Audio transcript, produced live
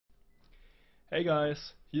Hey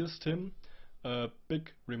guys, here's Tim. A big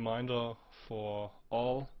reminder for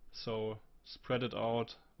all, so spread it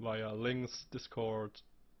out via links, Discord,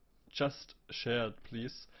 just share it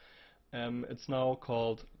please. It's now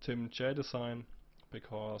called Tim J Design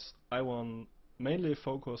because I want mainly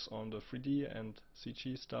focus on the 3D and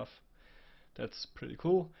CG stuff. That's pretty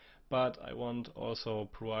cool, but I want also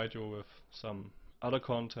provide you with some other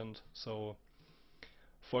content. So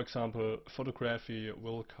for example, photography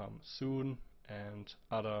will come soon and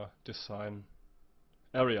other design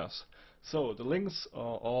areas. So the links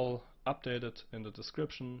are all updated in the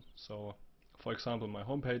description. So for example, my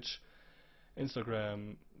homepage,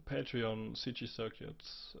 Instagram, Patreon, CG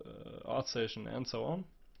Circuits, ArtStation and so on.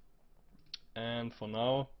 And for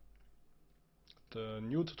now, the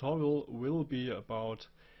new tutorial will be about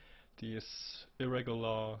these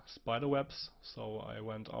irregular spider webs. So I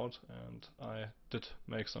went out and I did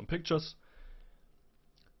make some pictures,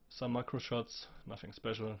 some macro shots, nothing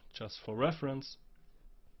special, just for reference,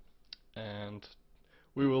 and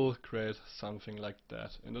we will create something like that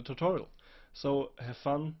in the tutorial. So have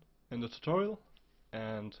fun in the tutorial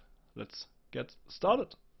and let's get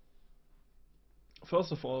started.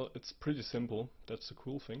 First of all, it's pretty simple, that's the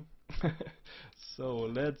cool thing. So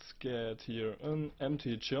let's get here an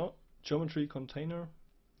empty geometry container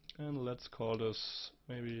and let's call this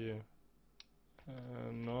maybe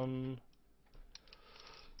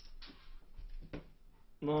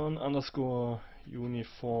non underscore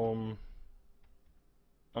uniform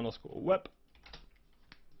underscore web.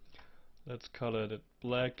 Let's color it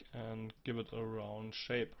black and give it a round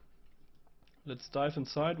shape. Let's dive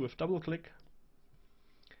inside with double click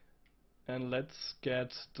and let's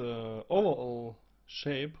get the overall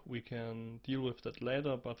shape. We can deal with that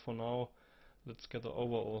later, but for now let's get the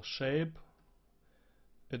overall shape.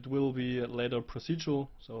 It will be later procedural,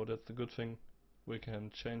 so that's the good thing. We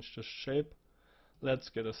can change the shape. Let's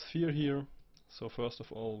get a sphere here. So first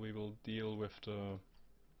of all we will deal with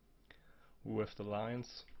the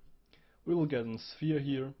lines. We will get a sphere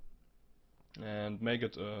here and make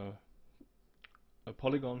it a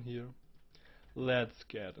polygon here. Let's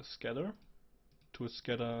get a scatter to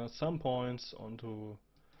scatter some points onto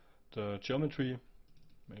the geometry,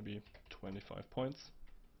 maybe 25 points.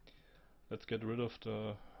 Let's get rid of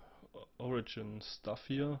the origin stuff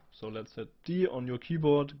here. So let's hit D on your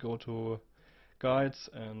keyboard, go to guides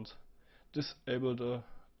and disable the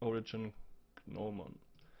origin gnomon.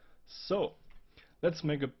 So let's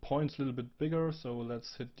make a point a little bit bigger. So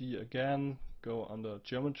let's hit D again, go under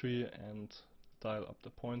geometry and dial up the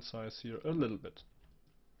point size here a little bit.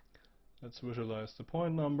 Let's visualize the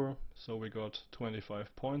point number. So we got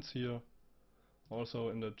 25 points here. Also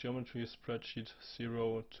in the geometry spreadsheet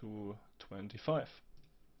 0 to 25.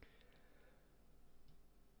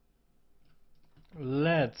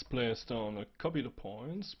 Let's place down a copy the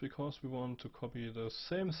points because we want to copy the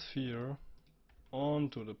same sphere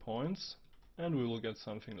onto the points and we will get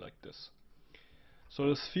something like this. So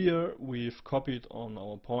the sphere we've copied on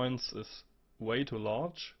our points is way too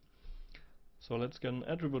large. So let's get an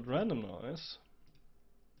attribute randomize.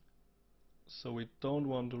 So we don't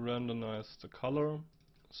want to randomize the color.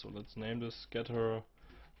 So let's name this scatter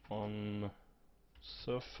on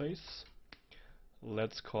surface.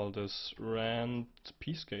 Let's call this rand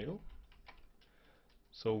p scale.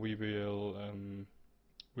 So we will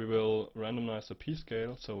randomize the p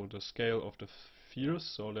scale, so the scale of the spheres.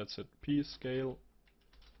 So let's hit p scale,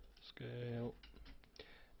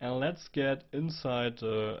 and let's get inside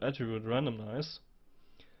the attribute randomize.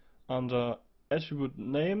 Under attribute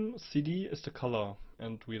name, CD is the color,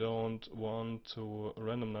 and we don't want to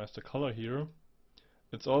randomize the color here.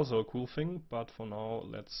 It's also a cool thing, but for now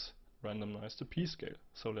let's randomize the p scale.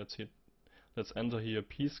 So let's enter here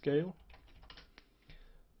p scale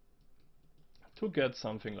to get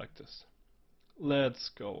something like this. Let's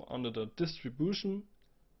go under the distribution,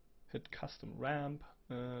 hit custom ramp,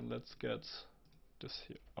 and let's get this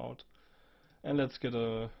here out, and let's get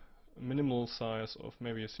a minimal size of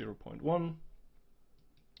maybe 0.1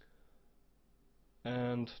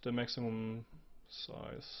 and the maximum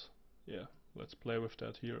size, yeah, let's play with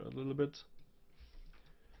that here a little bit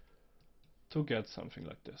to get something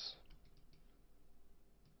like this.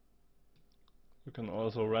 You can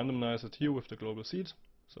also randomize it here with the global seed,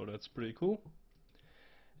 so that's pretty cool.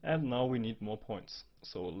 And now we need more points,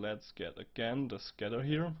 so let's get again the scatter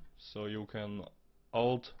here. So you can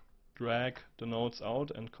alt drag the nodes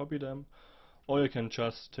out and copy them, or you can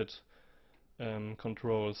just hit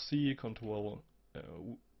Control C, Control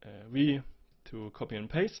V to copy and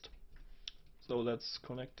paste. So let's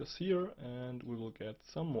connect this here and we will get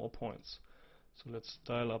some more points. So let's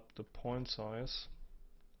dial up the point size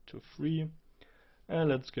to 3 And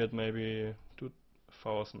let's get maybe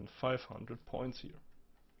 2500 points here.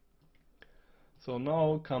 So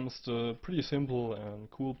now comes the pretty simple and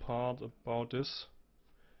cool part about this.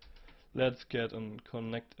 Let's get and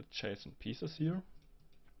connect adjacent pieces here.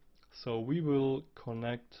 So we will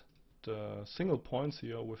connect the single points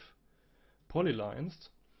here with polylines,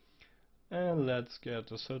 and let's get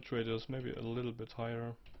the saturators maybe a little bit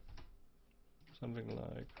higher, something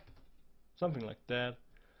like that.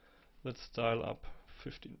 Let's dial up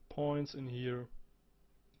 15 points in here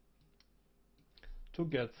to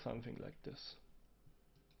get something like this.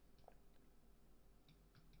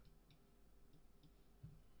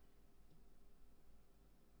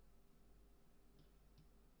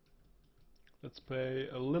 Let's play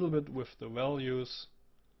a little bit with the values,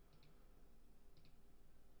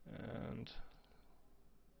 and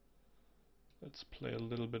let's play a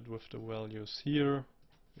little bit with the values here.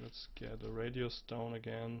 Let's get the radius down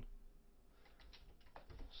again,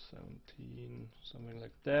 17, something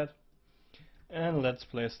like that. And let's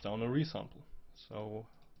place down a resample. So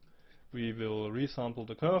we will resample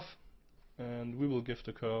the curve, and we will give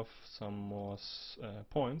the curve some more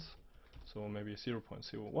points, so maybe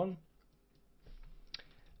 0.01.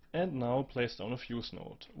 And now place down a fuse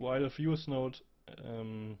node. While a fuse node,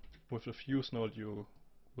 with a fuse node you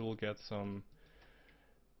will get some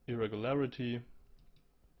irregularity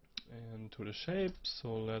into the shape,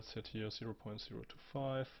 so let's hit here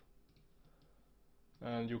 0.025.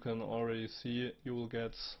 And you can already see you will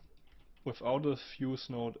get, without a fuse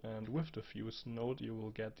node and with the fuse node, you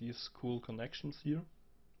will get these cool connections here.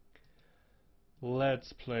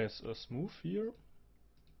 Let's place a smooth here,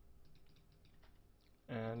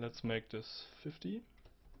 and let's make this 50.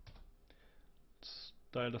 Let's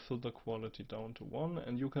dial the filter quality down to 1,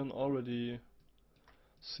 and you can already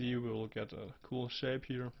see we will get a cool shape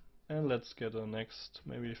here. And let's get a next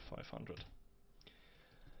maybe 500.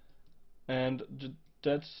 And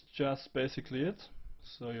that's just basically it.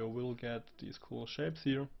 So you will get these cool shapes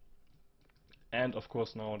here. And of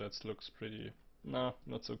course now that looks pretty, not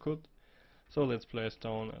so good. So let's place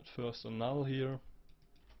down at first a null here.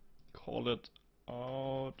 Call it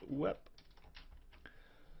Outweb.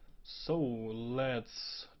 So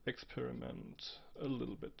let's experiment a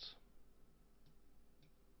little bit.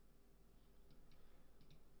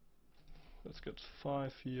 Let's get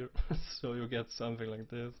 5 here, so you get something like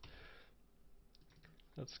this.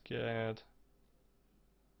 Let's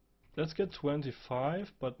get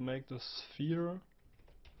 25, but make the sphere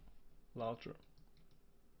larger.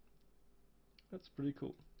 That's pretty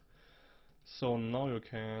cool. So now you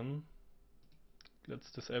can, let's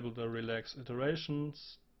disable the relax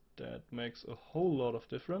iterations. That makes a whole lot of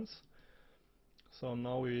difference. So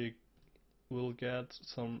now we will get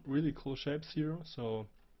some really cool shapes here. So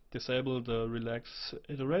disable the relax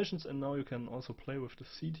iterations, and now you can also play with the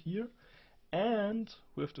seed here and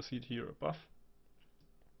with the seed here above.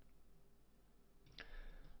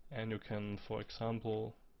 And you can, for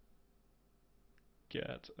example,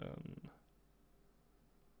 get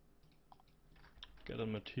a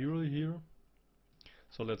material here.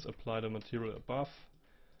 So let's apply the material above.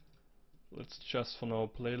 Let's just for now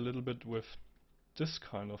play a little bit with this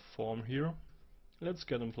kind of form here. Let's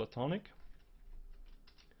get in platonic.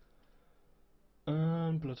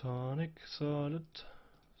 And platonic solid.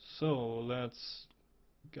 So let's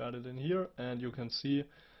get it in here, and you can see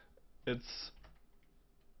it's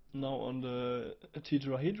now on the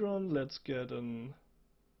tetrahedron. Let's get a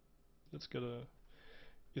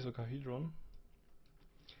icosahedron,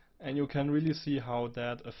 and you can really see how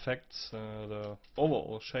that affects the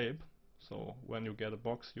overall shape. So when you get a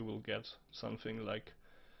box, you will get something like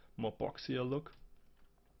more boxier look.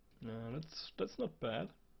 That's not bad.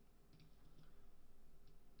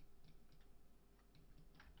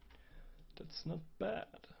 That's not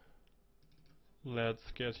bad.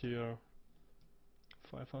 Let's get here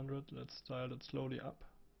 500. Let's dial it slowly up.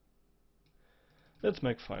 Let's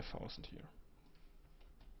make 5000 here.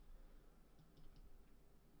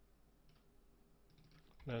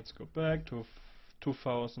 Let's go back to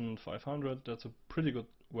 2500. That's a pretty good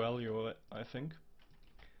value, I think.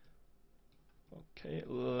 Okay,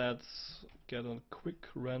 let's get a quick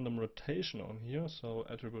random rotation on here. So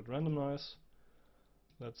attribute randomize.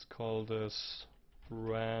 Let's call this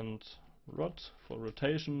rand rot for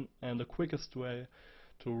rotation, and the quickest way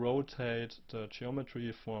to rotate the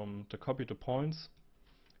geometry from the copy to points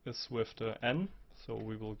is with the n. So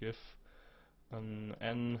we will give an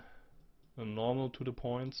n, a normal to the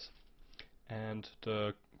points, and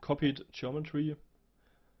the copied geometry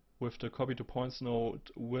with the copy to points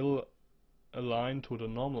node will align to the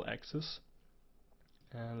normal axis.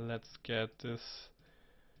 And let's get this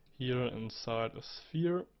here inside a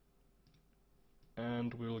sphere,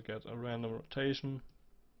 and we'll get a random rotation,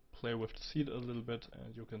 play with the seed a little bit,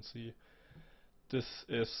 and you can see this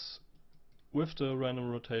is with the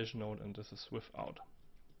random rotation node and this is without.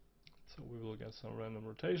 So we will get some random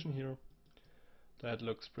rotation here. That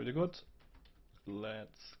looks pretty good.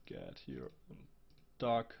 Let's get here a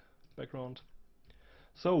dark background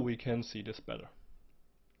so we can see this better.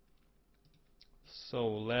 So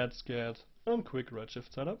let's get a quick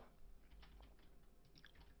Redshift setup.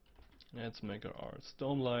 Let's make our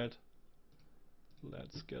stone light.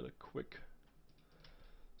 Let's get a quick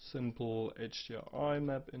simple HDRI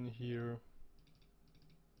map in here.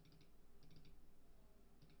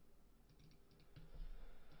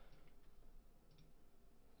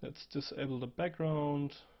 Let's disable the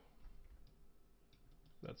background.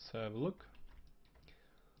 Let's have a look.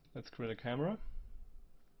 Let's create a camera.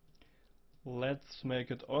 Let's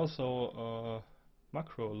make it also a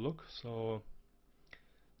macro look. So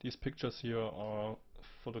these pictures here are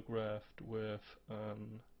photographed with a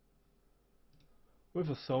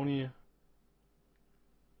Sony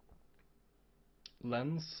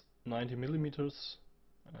lens, 90mm,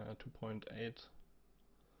 2.8.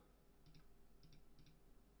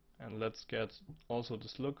 And let's get also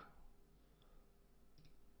this look,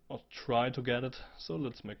 or try to get it. So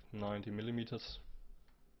let's make 90mm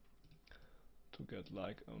to get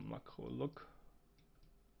like a macro look.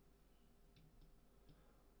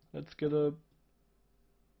 Let's get a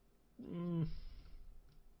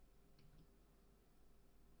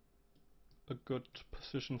good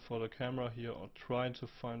position for the camera here, or try to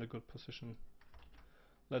find a good position.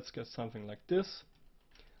 Let's get something like this.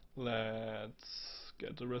 Let's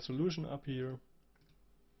get the resolution up here.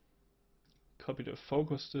 Copy the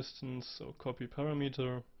focus distance, so copy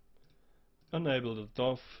parameter. Enable the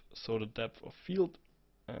DOF, so the depth of field.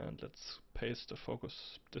 And let's paste the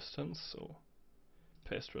focus distance, so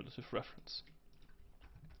paste relative reference.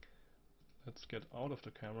 Let's get out of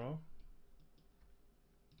the camera.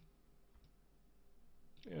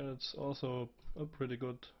 Yeah, it's also a pretty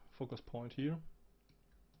good focus point here.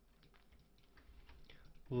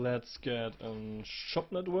 Let's get a shop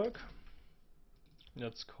network.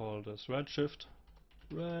 Let's call this Redshift.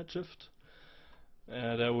 There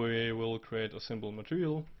we will create a simple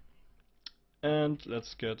material. And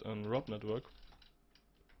let's get a ROP network.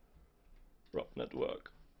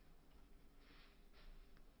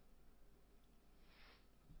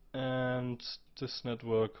 And this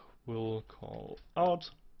network will call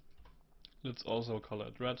out. Let's also color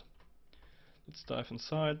it red. Let's dive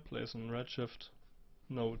inside, place a Redshift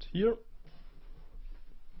node here.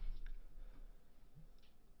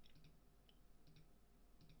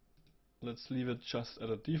 Let's leave it just at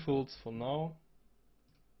the defaults for now.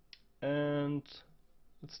 And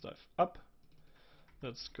let's dive up.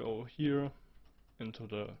 Let's go here into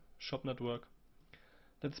the shop network.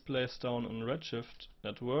 Let's place down a Redshift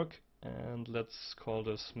network and let's call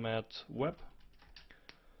this mat web.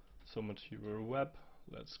 So material web.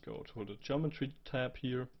 Let's go to the geometry tab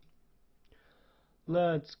here.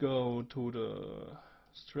 Let's go to the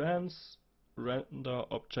strands, render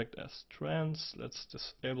object as strands. Let's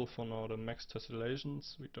disable for now the max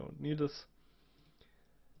tessellations, we don't need this.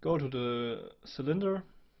 Go to the cylinder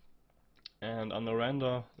and under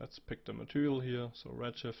render let's pick the material here, so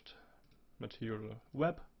Redshift material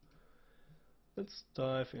web. Let's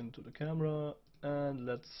dive into the camera and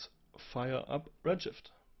let's fire up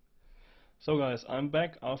Redshift. So guys, I'm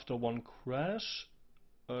back after one crash.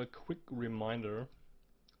 A quick reminder,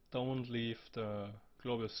 don't leave the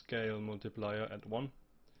global scale multiplier at 1.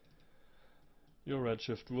 Your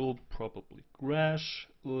Redshift will probably crash.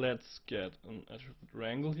 Let's get an attribute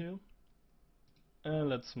wrangle here. And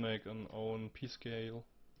let's make an own p-scale.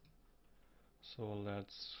 So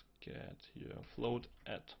let's get here float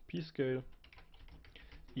at p-scale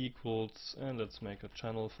equals, and let's make a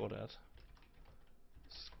channel for that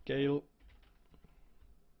scale.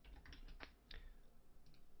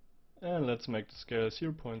 And let's make the scale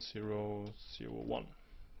 0.001.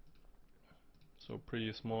 So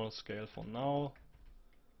pretty small scale for now.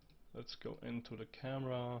 Let's go into the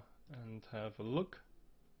camera and have a look.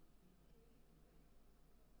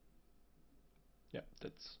 Yeah,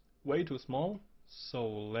 that's way too small. So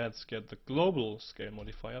let's get the global scale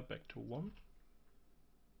modifier back to 1.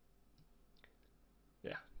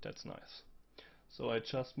 Yeah, that's nice. So I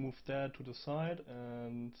just moved that to the side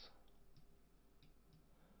and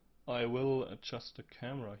I will adjust the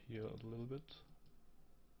camera here a little bit.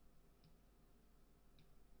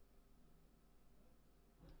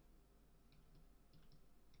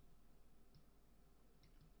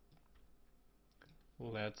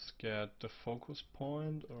 Let's get the focus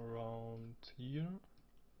point around here.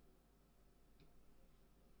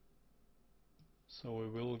 So we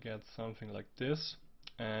will get something like this,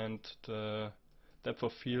 and the depth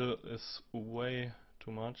of field is way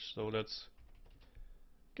too much, so let's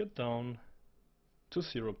get down to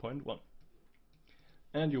 0.1.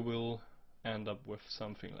 And you will end up with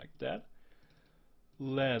something like that.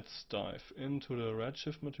 Let's dive into the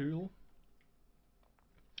Redshift material,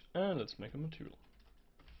 and let's make a material.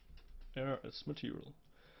 There is material.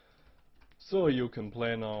 So you can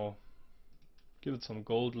play now, give it some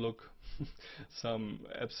gold look, some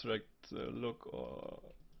abstract look, or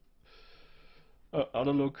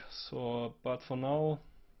other look. So, but for now,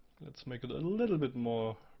 let's make it a little bit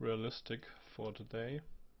more realistic for today.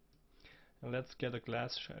 And let's get a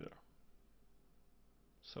glass shader.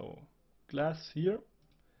 So glass here.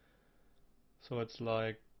 So it's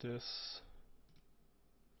like this.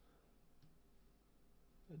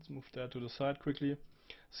 Let's move that to the side quickly.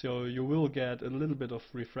 So you will get a little bit of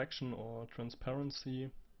refraction or transparency.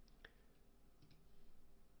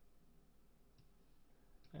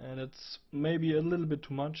 And it's maybe a little bit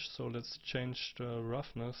too much, so let's change the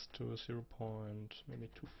roughness to 0.25.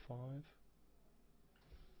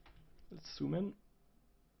 Let's zoom in.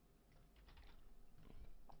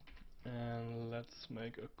 And let's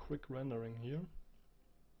make a quick rendering here.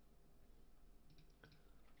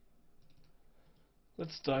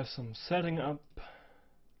 Let's dive some setting up,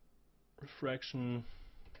 refraction,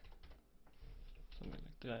 something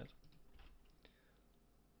like that.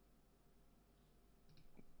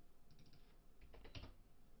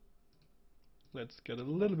 Let's get a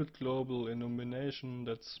little bit global illumination.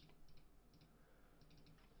 That's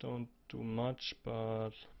don't do much,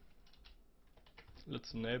 but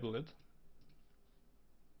let's enable it.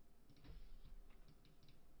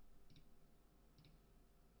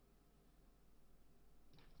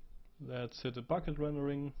 Let's hit the bucket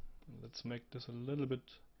rendering. Let's make this a little bit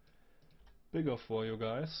bigger for you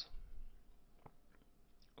guys.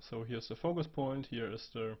 So here's the focus point, here is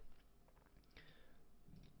the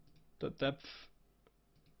depth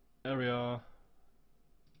area.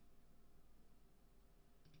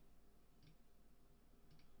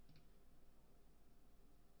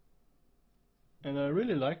 And I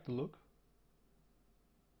really like the look.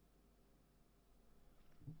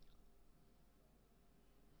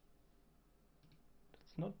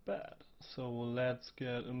 It's not bad. So let's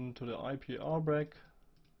get into the IPR break.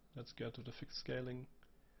 Let's get to the fixed scaling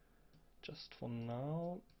just for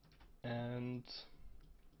now, and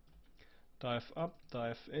dive up,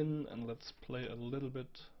 dive in, and let's play a little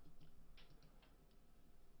bit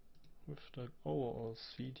with the overall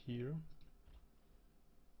seed here.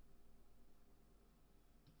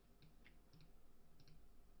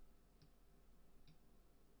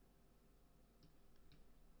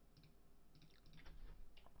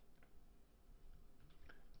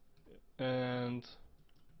 And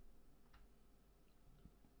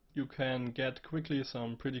you can get quickly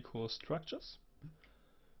some pretty cool structures.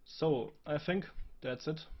 So I think that's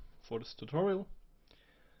it for this tutorial.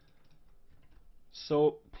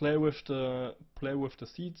 So play with the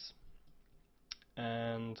seeds,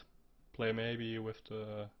 and play maybe with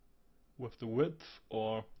the width,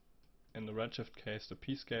 or in the Redshift case the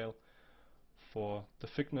p-scale, for the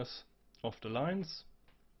thickness of the lines,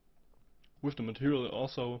 with the material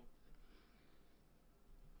also.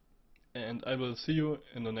 And I will see you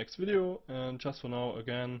in the next video. And just for now,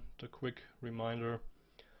 again, the quick reminder,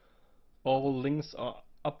 all links are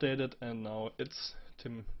updated, and now it's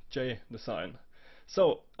Tim J Design.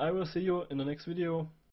 So I will see you in the next video.